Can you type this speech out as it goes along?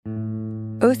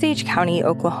Osage County,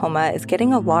 Oklahoma is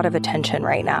getting a lot of attention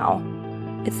right now.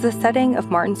 It's the setting of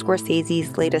Martin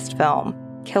Scorsese's latest film,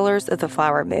 Killers of the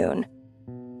Flower Moon.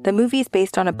 The movie's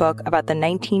based on a book about the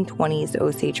 1920s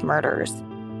Osage murders,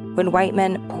 when white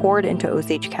men poured into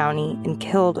Osage County and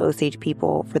killed Osage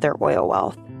people for their oil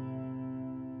wealth.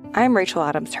 I'm Rachel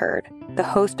Adams Heard, the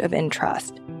host of In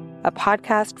Trust, a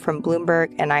podcast from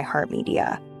Bloomberg and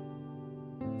iHeartMedia.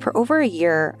 For over a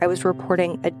year, I was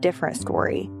reporting a different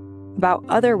story about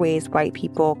other ways white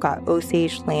people got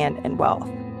Osage land and wealth,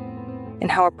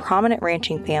 and how a prominent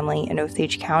ranching family in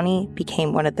Osage County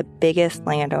became one of the biggest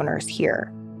landowners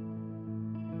here.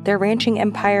 Their ranching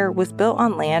empire was built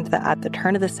on land that at the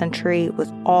turn of the century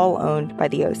was all owned by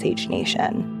the Osage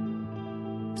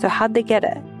Nation. So how'd they get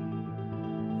it?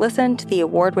 Listen to the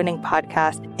award-winning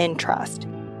podcast In Trust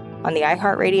on the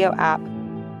iHeartRadio app,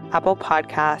 Apple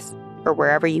Podcasts, or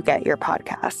wherever you get your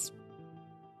podcasts.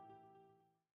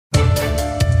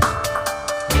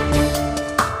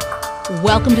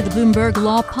 Welcome to the Bloomberg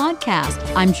Law Podcast.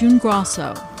 I'm June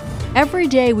Grosso. Every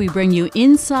day we bring you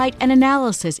insight and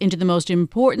analysis into the most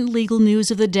important legal news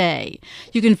of the day.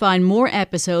 You can find more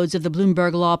episodes of the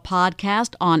Bloomberg Law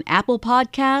Podcast on Apple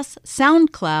Podcasts,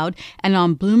 SoundCloud, and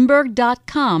on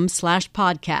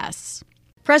Bloomberg.com/podcasts.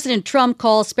 President Trump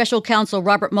calls special counsel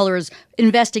Robert Mueller's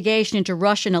investigation into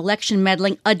Russian election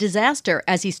meddling a disaster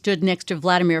as he stood next to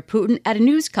Vladimir Putin at a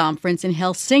news conference in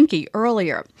Helsinki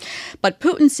earlier. But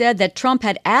Putin said that Trump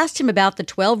had asked him about the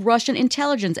 12 Russian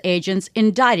intelligence agents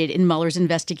indicted in Mueller's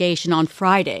investigation on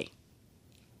Friday.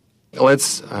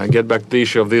 Let's get back to the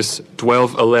issue of these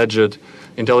 12 alleged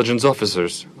intelligence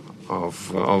officers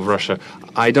of Russia.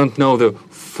 I don't know the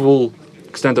full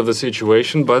extent of the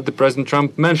situation, but the President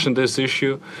Trump mentioned this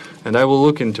issue, and I will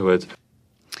look into it.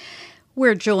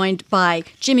 We're joined by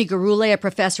Jimmy Gurulé, a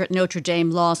professor at Notre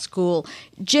Dame Law School.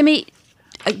 Jimmy,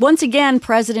 once again,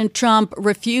 President Trump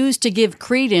refused to give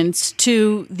credence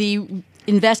to the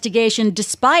investigation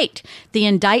despite the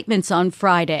indictments on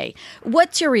Friday.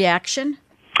 What's your reaction?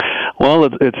 Well,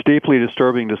 it's deeply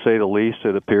disturbing to say the least.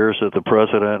 It appears that the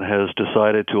president has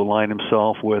decided to align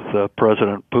himself with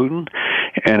President Putin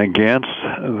and against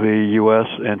the U.S.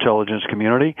 intelligence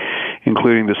community,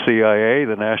 including the CIA,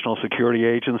 the National Security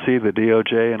Agency, the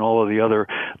DOJ, and all of the other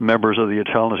members of the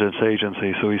intelligence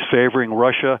agency. So he's favoring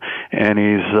Russia, and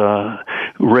he's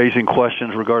raising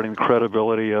questions regarding the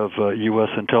credibility of U.S.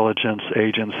 intelligence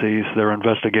agencies, their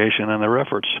investigation, and their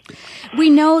efforts. We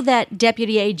know that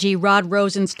Deputy AG Rod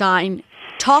Rosenstein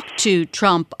talked to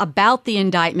Trump about the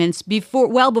indictments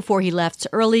well before he left,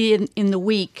 early in the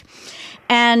week.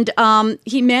 And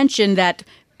he mentioned that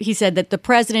he said that the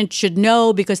president should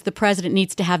know because the president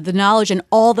needs to have the knowledge and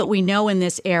all that we know in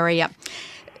this area.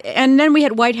 And then we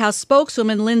had White House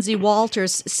spokeswoman Lindsay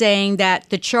Walters saying that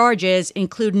the charges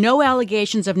include no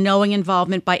allegations of knowing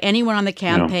involvement by anyone on the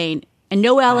campaign and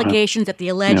no allegations that the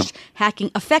alleged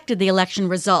hacking affected the election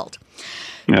result.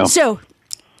 So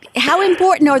how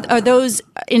important are those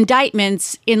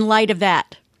indictments in light of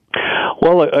that?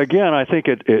 Well, again, I think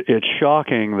it's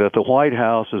shocking that the White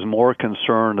House is more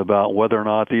concerned about whether or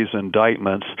not these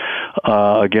indictments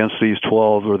against these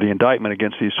 12, or the indictment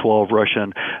against these 12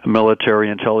 Russian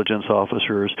military intelligence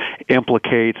officers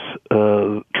implicates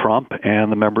Trump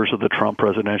and the members of the Trump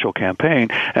presidential campaign,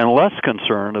 and less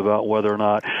concerned about whether or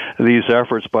not these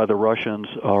efforts by the Russians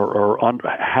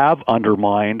have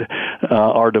undermined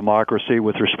our democracy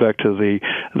with respect to the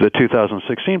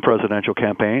 2016 presidential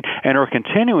campaign, and are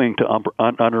continuing to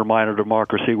undermine our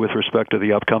democracy with respect to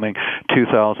the upcoming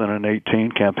 2018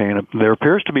 campaign. There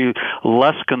appears to be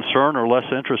less concern or less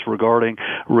interest regarding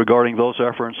those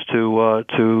efforts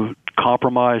to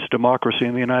compromise democracy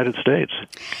in the United States.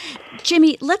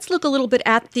 Jimmy, let's look a little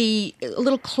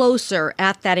closer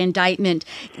at that indictment.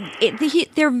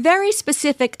 They're very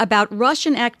specific about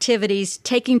Russian activities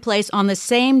taking place on the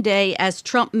same day as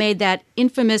Trump made that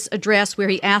infamous address where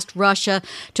he asked Russia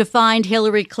to find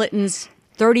Hillary Clinton's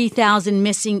 30,000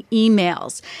 missing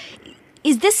emails.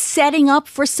 Is this setting up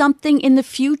for something in the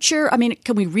future? I mean,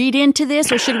 can we read into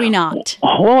this, or should we not?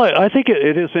 Well, I think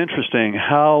it is interesting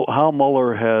how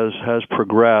Mueller has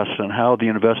progressed and how the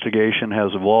investigation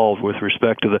has evolved with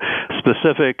respect to the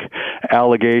specific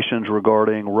allegations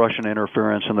regarding Russian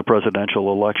interference in the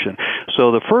presidential election.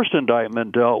 So the first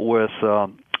indictment dealt with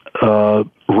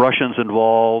Russians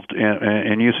involved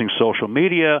in using social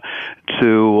media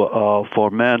to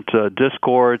foment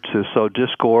discord, to sow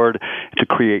discord, to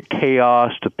create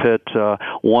chaos, to pit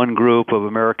one group of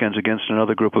Americans against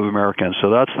another group of Americans. So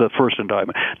that's the first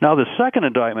indictment. Now, the second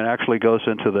indictment actually goes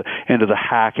into the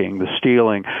hacking, the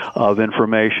stealing of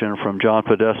information from John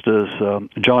Podesta's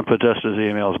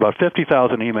emails, about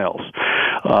 50,000 emails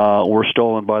were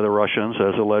stolen by the Russians,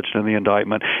 as alleged in the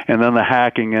indictment, and then the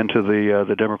hacking into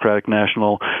the Democratic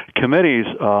National Committee's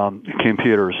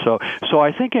computers. So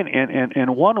I think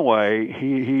in one way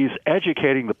he's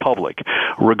educating the public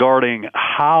regarding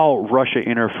how Russia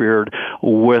interfered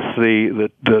with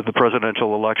the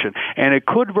presidential election, and it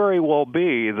could very well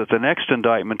be that the next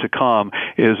indictment to come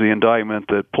is the indictment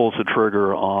that pulls the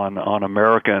trigger on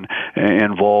American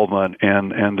involvement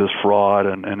in this fraud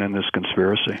and in this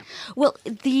conspiracy. Well,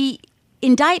 the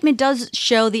indictment does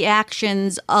show the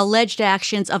alleged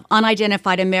actions of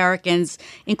unidentified Americans,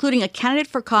 including a candidate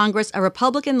for Congress, a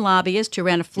Republican lobbyist who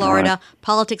ran a Florida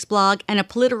politics blog, and a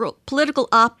political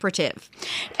operative.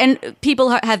 And people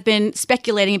have been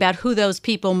speculating about who those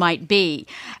people might be.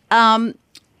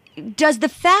 Does the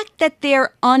fact that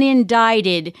they're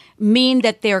unindicted mean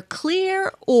that they're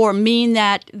clear, or mean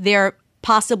that they're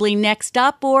possibly next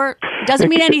up, or doesn't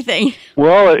mean anything?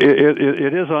 Well,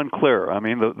 it is unclear. I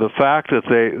mean, the fact that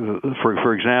they,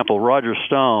 for example, Roger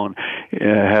Stone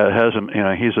has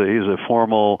he's a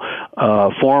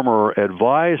former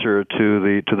advisor to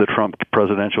the Trump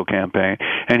presidential campaign,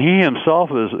 and he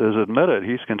himself has admitted,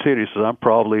 he's conceded, he says, I'm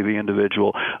probably the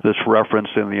individual that's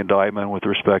referenced in the indictment with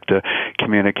respect to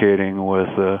communicating with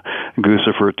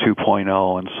Guccifer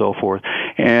 2.0 and so forth,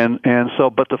 and so,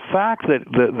 but the fact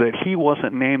that he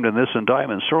wasn't named in this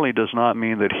indictment certainly does not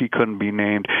mean that he couldn't be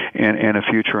named in a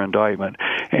future indictment.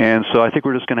 And so I think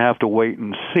we're just going to have to wait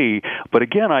and see. But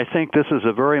again, I think this is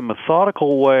a very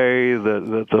methodical way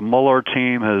that the Mueller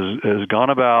team has gone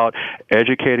about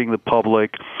educating the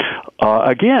public,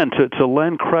 again, to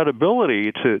lend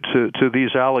credibility to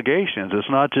these allegations. It's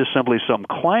not just simply some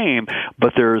claim,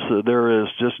 but there is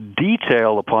just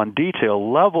detail upon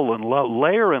detail, level and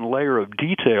layer of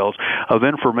details of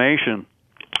information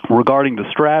regarding the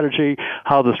strategy,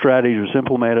 how the strategy was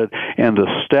implemented, and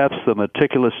the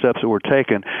meticulous steps that were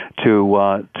taken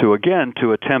to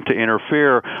attempt to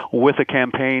interfere with a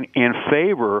campaign in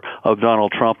favor of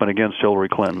Donald Trump and against Hillary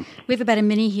Clinton. We have about a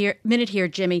minute here,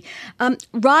 Jimmy.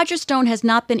 Roger Stone has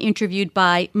not been interviewed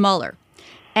by Mueller,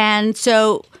 and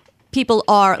so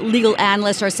legal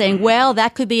analysts are saying, well,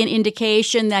 that could be an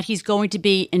indication that he's going to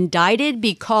be indicted,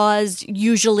 because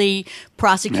usually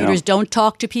prosecutors don't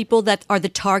talk to people that are the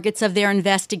targets of their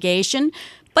investigation.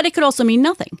 But it could also mean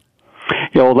nothing.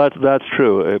 Yeah, well, that's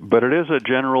true, but it is a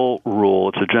general rule.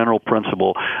 It's a general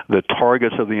principle that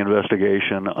targets of the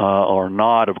investigation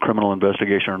of criminal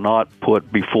investigation are not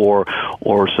put before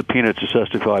or subpoenaed to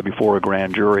testify before a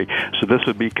grand jury. So this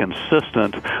would be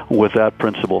consistent with that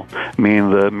principle,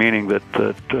 meaning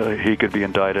that he could be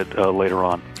indicted later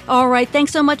on. All right.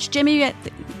 Thanks so much, Jimmy.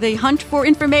 The hunt for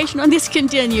information on this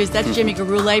continues. That's Jimmy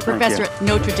Gurulé, professor at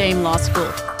Notre Dame Law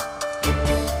School.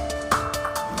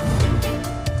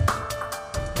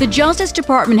 The Justice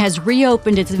Department has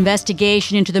reopened its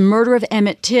investigation into the murder of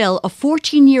Emmett Till, a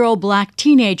 14-year-old black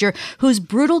teenager whose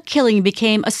brutal killing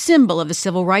became a symbol of the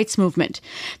civil rights movement.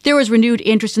 There was renewed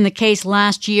interest in the case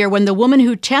last year when the woman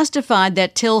who testified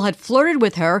that Till had flirted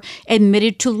with her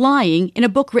admitted to lying in a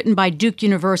book written by Duke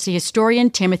University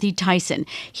historian Timothy Tyson.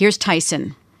 Here's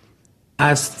Tyson.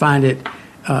 I find it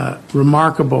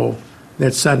remarkable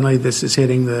that suddenly this is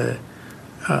hitting the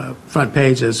front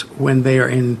pages when they are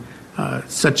in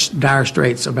such dire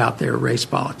straits about their race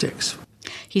politics.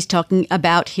 He's talking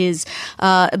about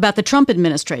about the Trump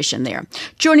administration there.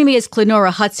 Joining me is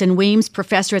Clenora Hudson Weems,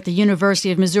 professor at the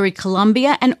University of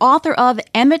Missouri-Columbia and author of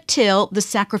Emmett Till, the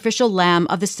Sacrificial Lamb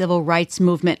of the Civil Rights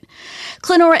Movement.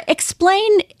 Clenora,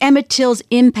 explain Emmett Till's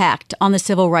impact on the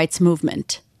civil rights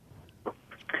movement.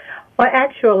 Well,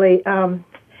 actually,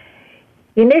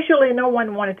 initially no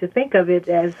one wanted to think of it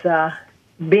as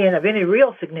being of any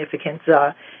real significance.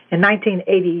 In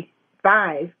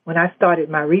 1985, when I started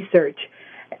my research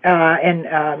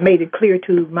and made it clear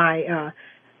to my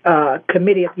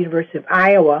committee at the University of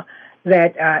Iowa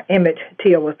that Emmett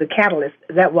Till was the catalyst,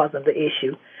 that wasn't the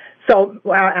issue. So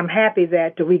I'm happy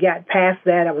that we got past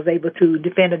that. I was able to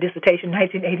defend a dissertation in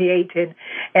 1988,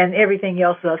 and everything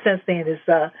else since then is,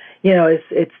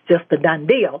 it's just a done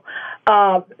deal.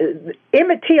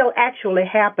 Emmett Till actually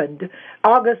happened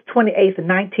August 28th,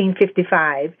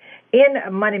 1955, in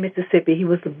Money, Mississippi. He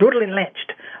was brutally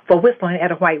lynched for whistling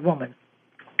at a white woman.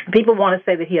 People want to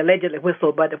say that he allegedly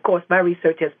whistled, but of course my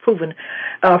research has proven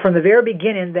from the very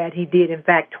beginning that he did in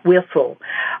fact whistle.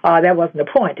 That wasn't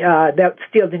the point. That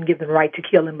still didn't give them the right to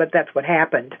kill him, but that's what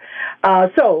happened.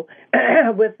 So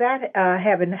with that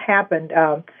having happened,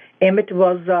 Emmett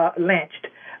was lynched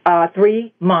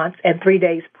 3 months and 3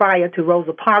 days prior to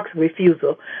Rosa Parks'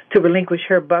 refusal to relinquish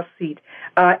her bus seat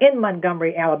in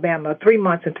Montgomery, Alabama, 3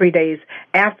 months and 3 days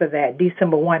after that,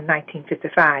 December 1,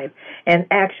 1955. And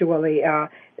actually,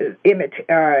 Emmett,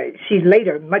 she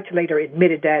much later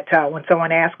admitted that when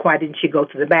someone asked why didn't she go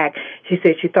to the back, she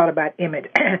said she thought about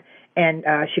Emmett and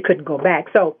she couldn't go back.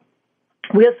 So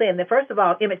we're saying that, first of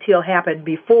all, Emmett Till happened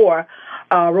before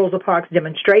Rosa Parks'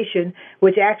 demonstration,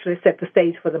 which actually set the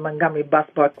stage for the Montgomery bus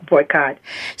boycott.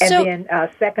 And then,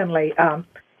 secondly,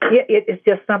 it's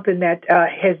just something that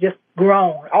has just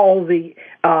grown. All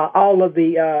of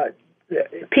the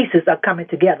pieces are coming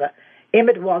together.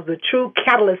 Emmett was the true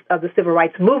catalyst of the civil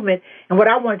rights movement, and what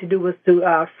I wanted to do was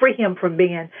to free him from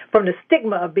the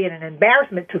stigma of being an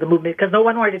embarrassment to the movement, because no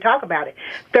one wanted to talk about it.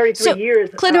 33 years.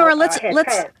 Clinora,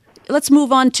 let's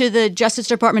move on to the Justice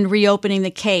Department reopening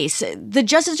the case. The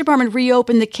Justice Department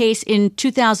reopened the case in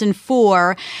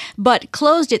 2004, but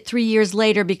closed it 3 years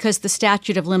later because the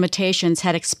statute of limitations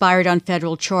had expired on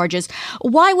federal charges.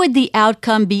 Why would the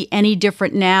outcome be any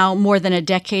different now, more than a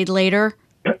decade later?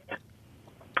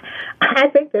 I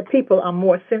think that people are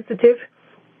more sensitive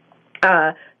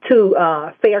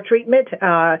to fair treatment.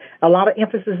 A lot of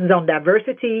emphasis is on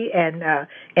diversity and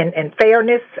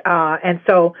fairness, and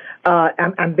so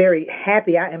I'm very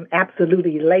happy. I am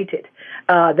absolutely elated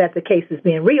that the case is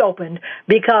being reopened,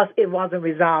 because it wasn't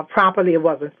resolved properly. It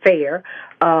wasn't fair,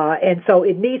 and so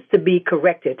it needs to be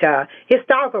corrected.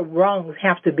 Historical wrongs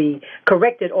have to be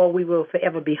corrected, or we will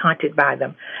forever be haunted by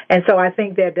them. And so I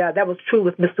think that that was true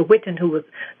with Mr. Whitten, who was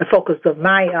the focus of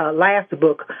my last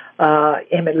book,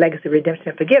 Emmett: Legacy, Redemption,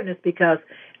 and Forgiveness, because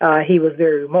he was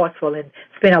very remorseful and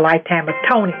spent a lifetime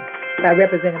atoning,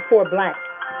 representing poor blacks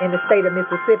in the state of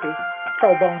Mississippi,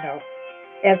 pro bono.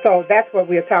 And so that's what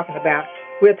we're talking about.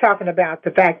 We're talking about the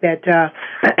fact that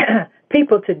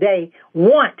people today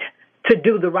want to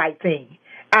do the right thing.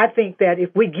 I think that if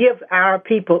we give our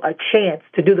people a chance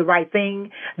to do the right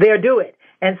thing, they'll do it.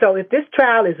 And so if this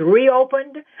trial is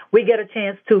reopened, we get a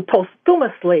chance to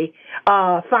posthumously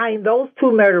find those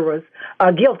two murderers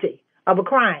guilty of a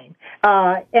crime.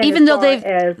 Even though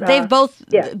they've both,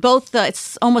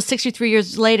 it's almost 63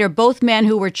 years later, both men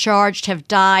who were charged have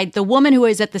died. The woman who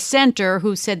is at the center,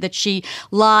 who said that she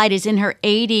lied, is in her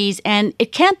 80s, and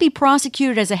it can't be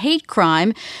prosecuted as a hate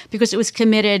crime because it was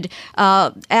committed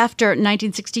after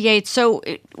 1968. So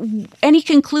any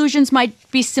conclusions might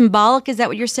be symbolic. Is that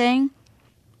what you're saying?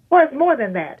 Well, it's more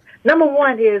than that. Number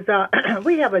one is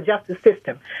we have a justice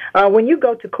system. When you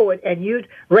go to court and you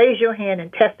raise your hand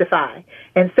and testify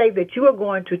and say that you are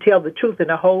going to tell the truth and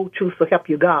the whole truth, so help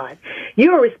you God,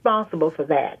 you are responsible for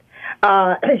that.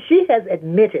 She has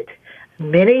admitted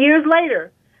many years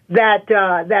later that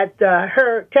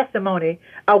her testimony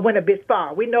went a bit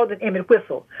far. We know that Emmett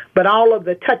whistled, but all of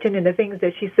the touching and the things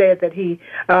that she said that he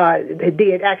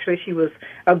did, actually she was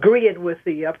agreeing with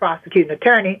the prosecuting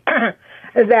attorney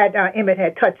that Emmett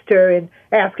had touched her and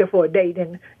asked her for a date,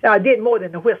 and did more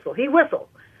than the whistle. He whistled,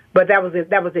 but that was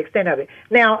the extent of it.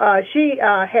 Now she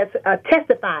has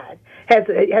testified, has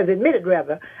admitted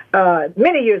rather,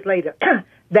 many years later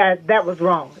that was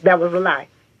wrong. That was a lie.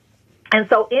 And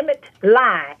so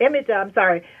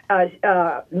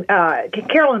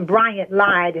Carolyn Bryant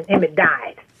lied and Emmett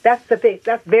died. That's the thing.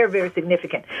 That's very, very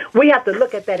significant. We have to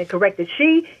look at that and correct it.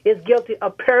 She is guilty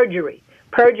of perjury.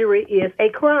 Perjury is a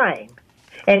crime,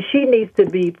 and she needs to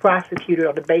be prosecuted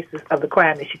on the basis of the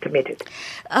crime that she committed.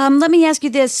 Let me ask you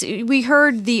this. We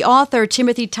heard the author,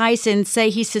 Timothy Tyson, say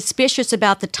he's suspicious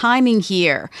about the timing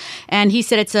here. And he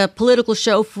said it's a political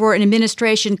show for an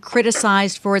administration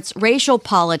criticized for its racial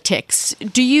politics.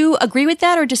 Do you agree with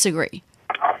that or disagree?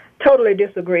 Totally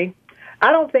disagree.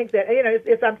 I don't think that,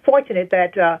 it's unfortunate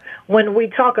that when we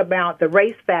talk about the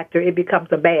race factor, it becomes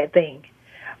a bad thing.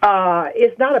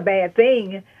 It's not a bad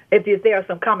thing if there are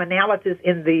some commonalities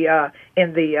in the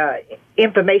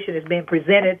information that's being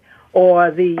presented, or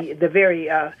the very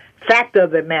fact of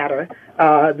the matter,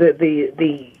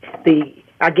 the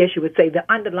I guess you would say the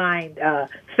underlying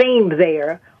theme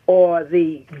there, or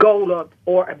the goal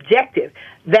or objective.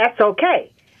 That's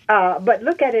okay, but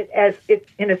look at it as it's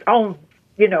in its own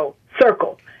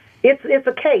circle. It's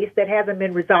a case that hasn't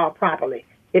been resolved properly.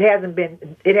 It hasn't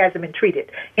been treated.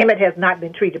 Emmett has not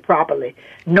been treated properly,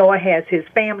 nor has his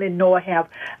family, nor have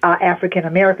African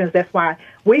Americans. That's why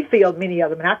we feel many of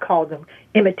them, and I call them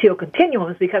Emmett Till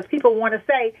continuums, because people want to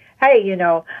say, hey,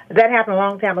 that happened a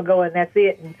long time ago, and that's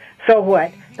it, and so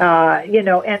what?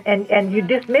 And you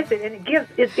dismiss it, and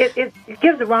it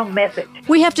gives the wrong message.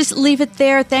 We have to leave it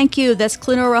there. Thank you. That's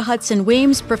Clinora Hudson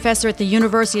Weems, professor at the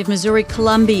University of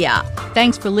Missouri-Columbia.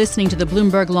 Thanks for listening to the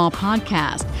Bloomberg Law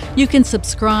Podcast. You can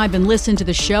subscribe and listen to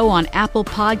the show on Apple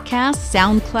Podcasts,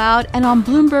 SoundCloud, and on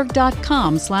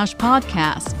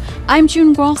Bloomberg.com/podcast. I'm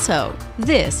June Grosso.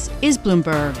 This is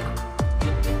Bloomberg.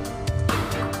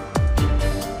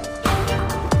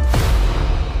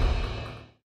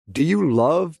 Do you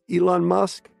love Elon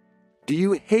Musk? Do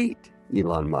you hate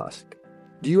Elon Musk?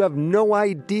 Do you have no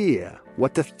idea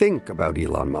what to think about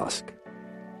Elon Musk?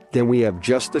 Then we have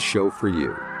just the show for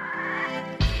you.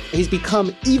 He's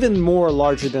become even more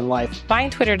larger than life. Buying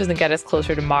Twitter doesn't get us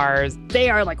closer to Mars. They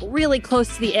are like really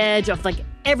close to the edge of like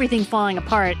everything falling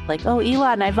apart. Like, oh,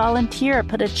 Elon, I volunteer,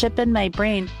 put a chip in my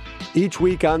brain. Each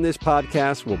week on this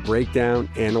podcast, we'll break down,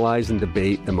 analyze, and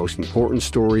debate the most important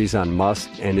stories on Musk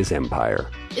and his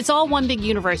empire. It's all one big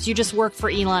universe. You just work for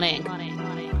Elon Inc.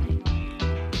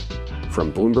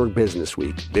 From Bloomberg Business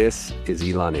Week, this is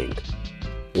Elon Inc.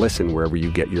 Listen wherever you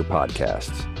get your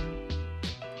podcasts.